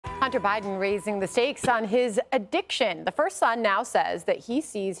Hunter Biden raising the stakes on his addiction. The first son now says that he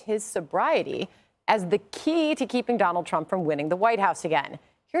sees his sobriety as the key to keeping Donald Trump from winning the White House again.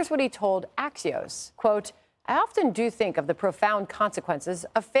 Here's what he told Axios, quote, "I often do think of the profound consequences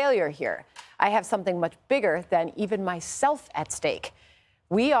of failure here. I have something much bigger than even myself at stake.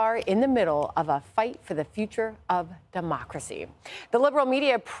 We are in the middle of a fight for the future of democracy." The liberal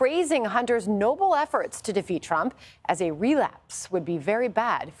media praising Hunter's noble efforts to defeat Trump as a relapse would be very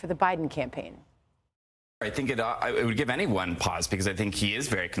bad for the Biden campaign. I think it would give anyone pause because I think he is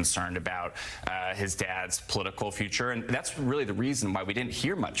very concerned about his dad's political future. And that's really the reason why we didn't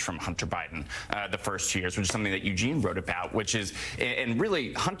hear much from Hunter Biden the first 2 years, which is something that Eugene wrote about, which is, and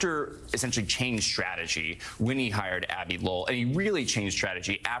really Hunter essentially changed strategy when he hired Abby Lowell. And he really changed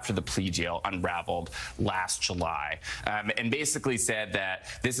strategy after the plea deal unraveled last July, and basically said that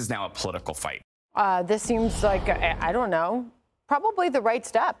this is now a political fight. This seems like, I don't know, probably the right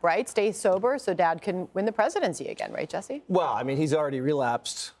step, right? Stay sober so dad can win the presidency again, right, Jesse? Well, I mean, he's already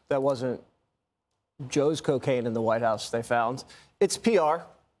relapsed. That wasn't Joe's cocaine in the White House they found. It's PR.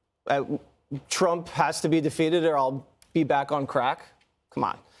 Trump has to be defeated or I'll be back on crack. Come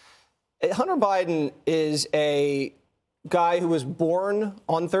on. Hunter Biden is a guy who was born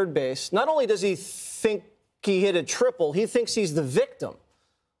on third base. Not only does he think he hit a triple, he thinks he's the victim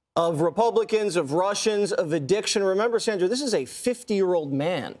of Republicans, of Russians, of addiction. Remember, Sandra, this is a 50-year-old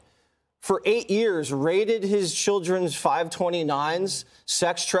man. For 8 years, raided his children's 529s,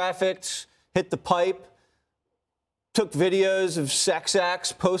 sex trafficked, hit the pipe, took videos of sex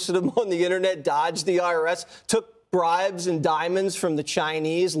acts, posted them on the internet, dodged the IRS, took bribes and diamonds from the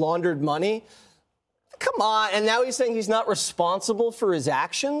Chinese, laundered money. Come on. And now he's saying he's not responsible for his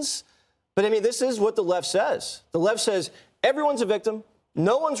actions. But I mean, this is what the left says. The left says everyone's a victim.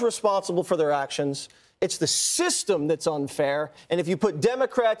 No one's responsible for their actions. It's the system that's unfair. And if you put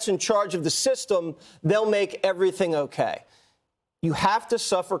Democrats in charge of the system, they'll make everything okay. You have to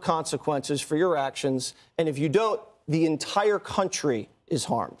suffer consequences for your actions. And if you don't, the entire country is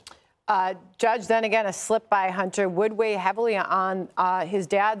harmed. Judge, then again, a slip by Hunter would weigh heavily on his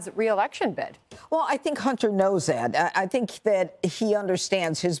dad's reelection bid. Well, I think Hunter knows that. I think that he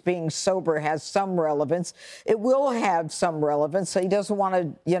understands his being sober has some relevance. It will have some relevance. So he doesn't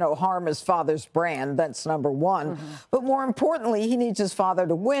want to, harm his father's brand. That's number one. But more importantly, he needs his father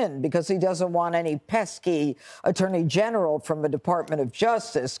to win because he doesn't want any pesky attorney general from the Department of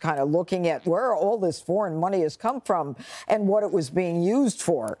Justice kind of looking at where all this foreign money has come from and what it was being used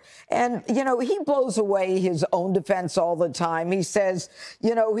for. And, he blows away his own defense all the time. He says,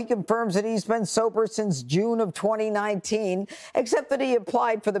 he confirms that he's been sober since June of 2019, except that he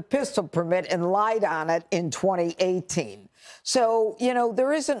applied for the pistol permit and lied on it in 2018. So,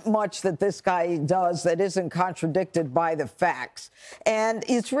 there isn't much that this guy does that isn't contradicted by the facts. And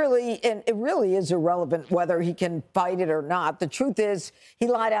it really is irrelevant whether he can fight it or not. The truth is he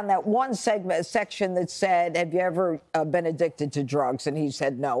lied on that one section that said, have you ever been addicted to drugs? And he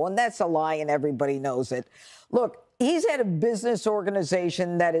said no. And that's a lie and everybody knows it. Look, he's had a business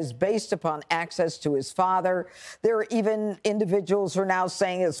organization that is based upon access to his father. There are even individuals who are now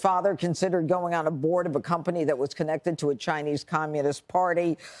saying his father considered going on a board of a company that was connected to a Chinese Communist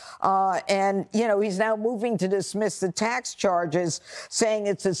Party. And he's now moving to dismiss the tax charges, saying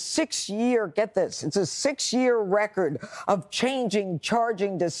it's a 6-year, get this, it's a 6-year record of charging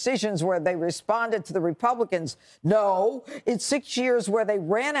decisions where they responded to the Republicans. No, it's 6 years where they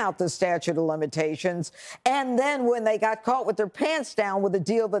ran out the statute of limitations. And then when they got caught with their pants down with a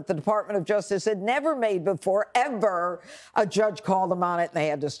deal that the Department of Justice had never made before, ever, a judge called them on it and they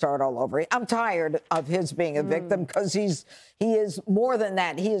had to start all over. I'm tired of his being a victim because he is more than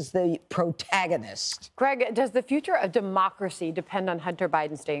that. He is the protagonist. Greg, does the future of democracy depend on Hunter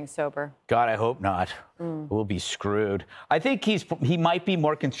Biden staying sober? God, I hope not. We'll be screwed. I think he might be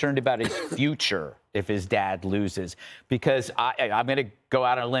more concerned about his future if his dad loses, because I'm going to go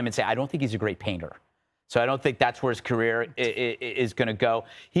out on a limb and say I don't think he's a great painter. So I don't think that's where his career is going to go.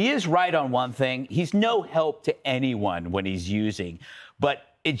 He is right on one thing. He's no help to anyone when he's using. But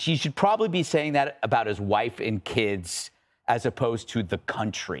he should probably be saying that about his wife and kids as opposed to the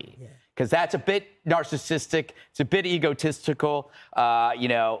country. Because that's a bit narcissistic. It's a bit egotistical.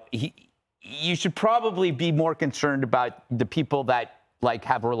 You should probably be more concerned about the people that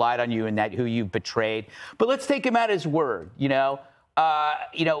have relied on you and who you've betrayed. But let's take him at his word.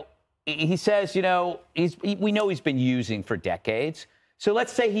 He says, we know he's been using for decades. So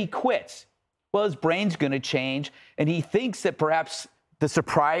let's say he quits. Well, his brain's going to change, and he thinks that perhaps the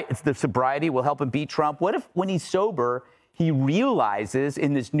sobriety will help him beat Trump. What if when he's sober, he realizes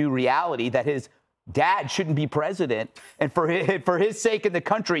in this new reality that his Dad shouldn't be president, and for his sake in the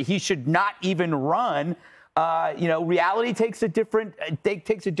country, he should not even run. Reality takes a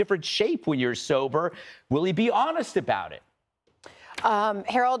different shape when you're sober. Will he be honest about it?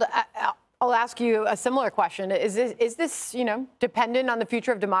 Harold, I'll ask you a similar question. Is this dependent on the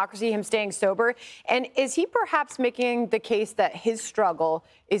future of democracy, him staying sober? And is he perhaps making the case that his struggle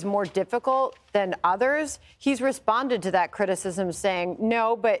is more difficult than others? He's responded to that criticism saying,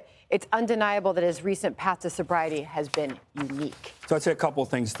 no, but it's undeniable that his recent path to sobriety has been unique. So I'd say a couple of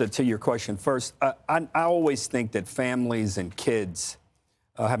things to your question. First, I always think that families and kids,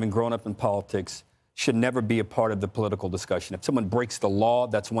 having grown up in politics, should never be a part of the political discussion. If someone breaks the law,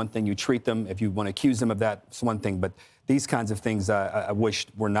 that's one thing. You treat them. If you want to accuse them of that, it's one thing. But these kinds of things I wish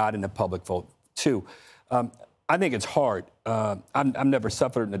were not in the public vote. Two, I think it's hard. I've never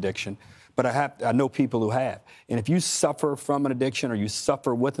suffered an addiction, but I know people who have. And if you suffer from an addiction or you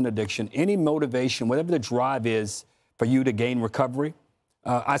suffer with an addiction, any motivation, whatever the drive is for you to gain recovery,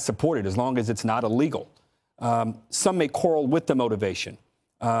 I support it as long as it's not illegal. Some may quarrel with the motivation.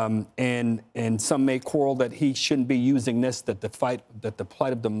 And some may quarrel that he shouldn't be using this, that the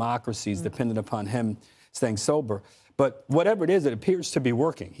plight of democracy is dependent upon him staying sober. But whatever it is, it appears to be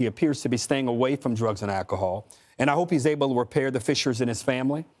working. He appears to be staying away from drugs and alcohol. And I hope he's able to repair the fissures in his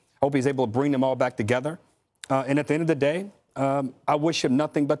family. I hope he's able to bring them all back together. And at the end of the day, I wish him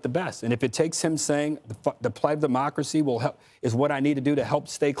nothing but the best. And if it takes him saying the plight of democracy is what I need to do to help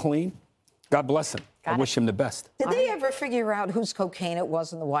stay clean, God bless him. I wish him the best. Did they ever figure out whose cocaine it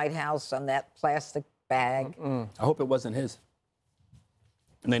was in the White House on that plastic bag? I hope it wasn't his.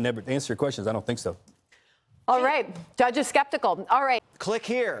 And they never answer your questions. I don't think so. All right. Judge is skeptical. All right. Click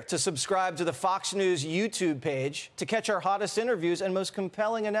here to subscribe to the Fox News YouTube page to catch our hottest interviews and most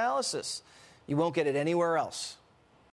compelling analysis. You won't get it anywhere else.